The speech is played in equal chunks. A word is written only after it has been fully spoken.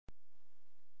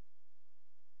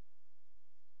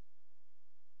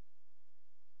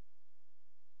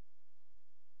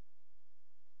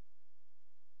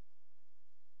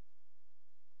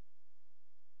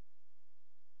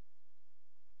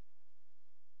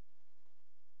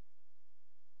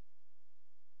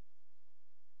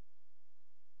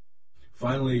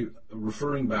Finally,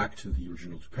 referring back to the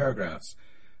original two paragraphs,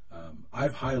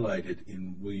 I've highlighted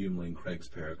in William Lane Craig's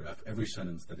paragraph every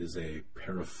sentence that is a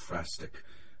paraphrastic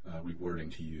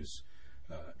rewording, to use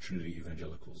Trinity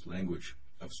Evangelical's language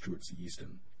of Stuart C.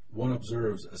 Easton. One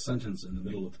observes a sentence in the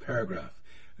middle of the paragraph.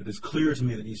 It is clear to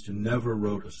me that Easton never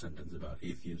wrote a sentence about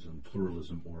atheism,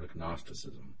 pluralism, or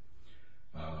agnosticism.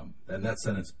 And that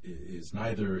sentence is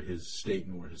neither his state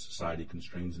nor his society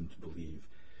constrains him to believe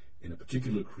in a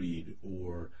particular creed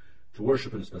or to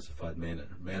worship in a specified manner.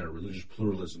 Religious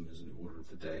pluralism is in the order of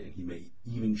the day, and he may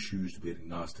even choose to be an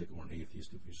agnostic or an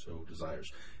atheist if he so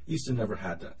desires. Easton never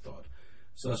had that thought.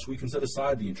 Thus, we can set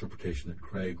aside the interpretation that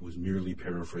Craig was merely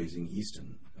paraphrasing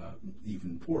Easton,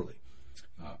 even poorly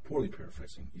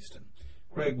paraphrasing Easton.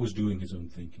 Craig was doing his own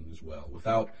thinking as well.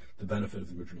 Without the benefit of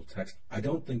the original text, I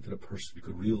don't think that a person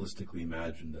could realistically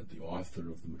imagine that the author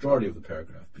of the majority of the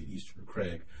paragraph, be it Easton or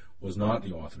Craig, was not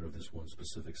the author of this one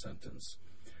specific sentence.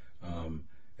 And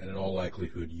in all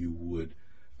likelihood, you would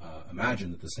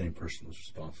imagine that the same person was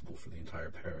responsible for the entire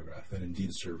paragraph. And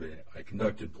indeed, a survey I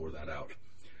conducted bore that out.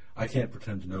 I can't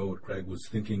pretend to know what Craig was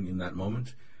thinking in that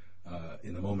moment,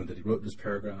 in the moment that he wrote this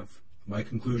paragraph. My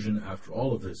conclusion after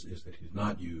all of this is that he did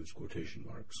not use quotation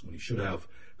marks when he should have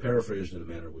paraphrased in a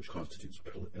manner which constitutes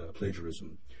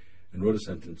plagiarism and wrote a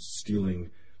sentence stealing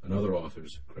another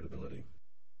author's credibility.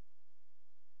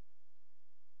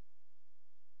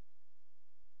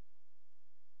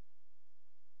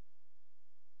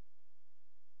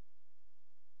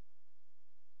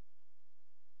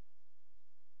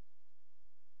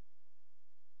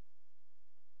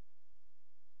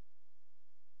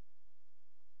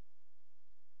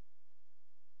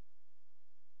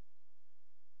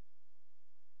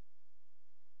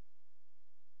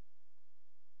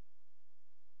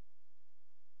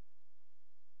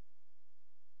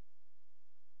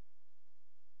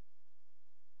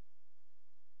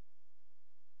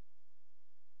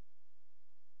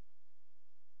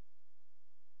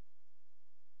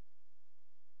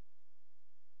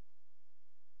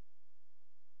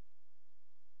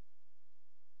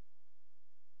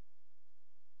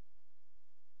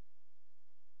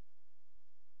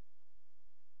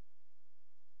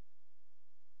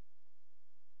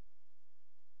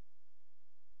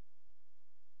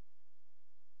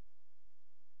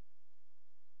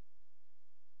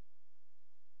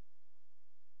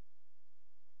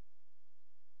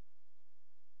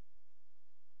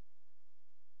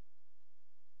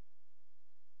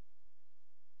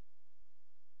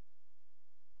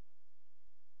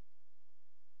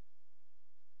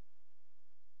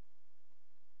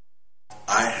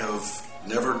 I have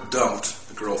never dumped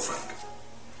a girlfriend,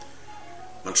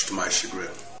 much to my chagrin.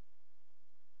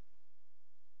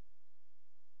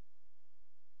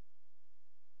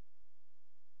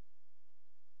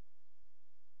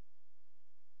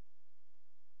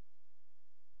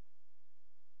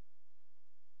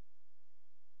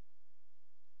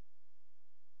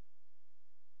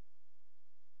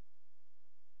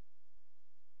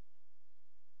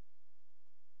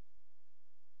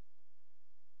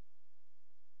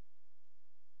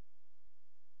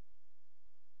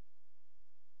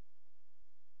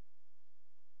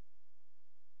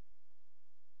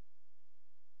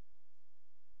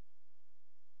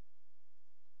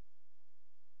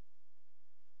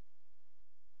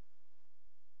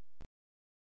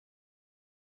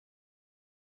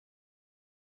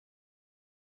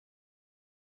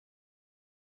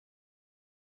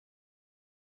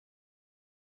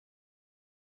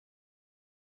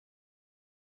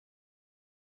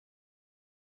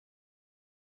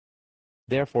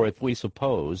 Therefore, if we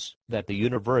suppose that the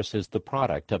universe is the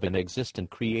product of an existent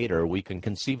creator, we can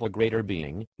conceive a greater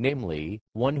being, namely,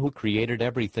 one who created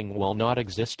everything while not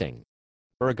existing.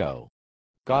 Ergo,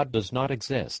 God does not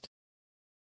exist.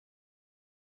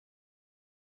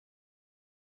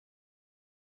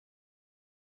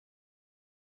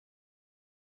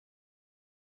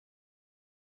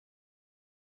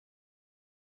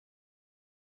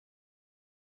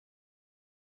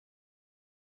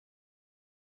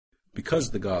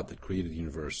 Because the God that created the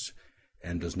universe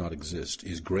and does not exist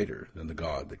is greater than the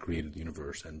God that created the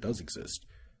universe and does exist,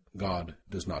 God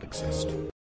does not exist.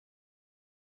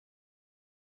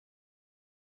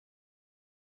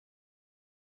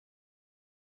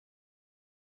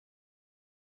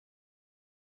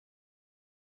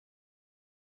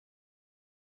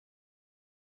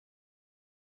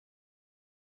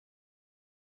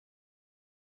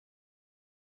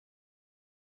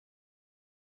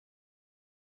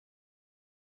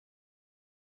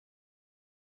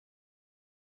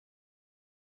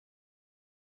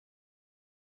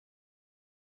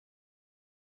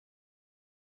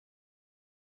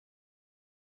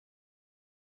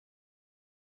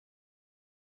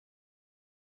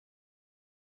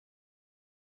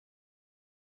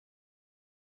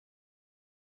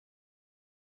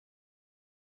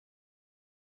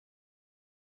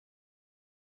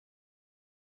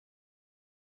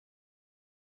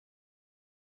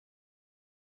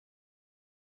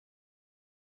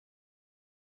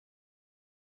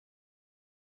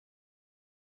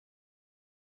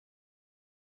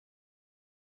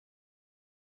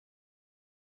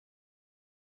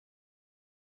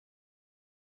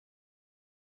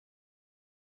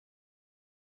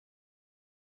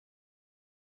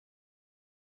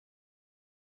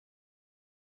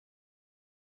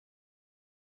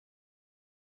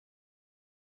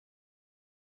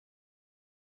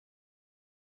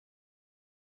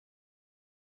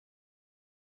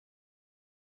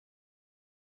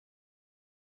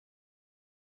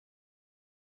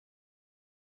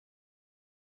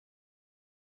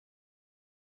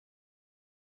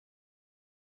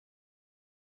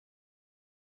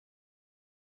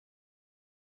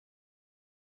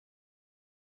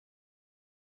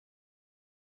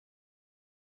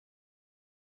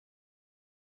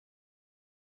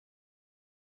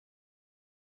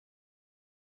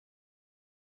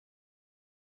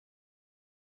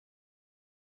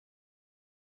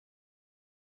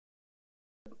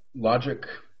 logic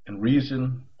and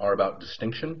reason are about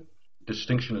distinction.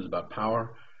 Distinction is about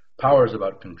power. Power is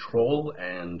about control,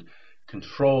 and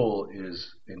control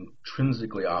is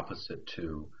intrinsically opposite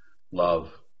to love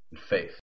and faith.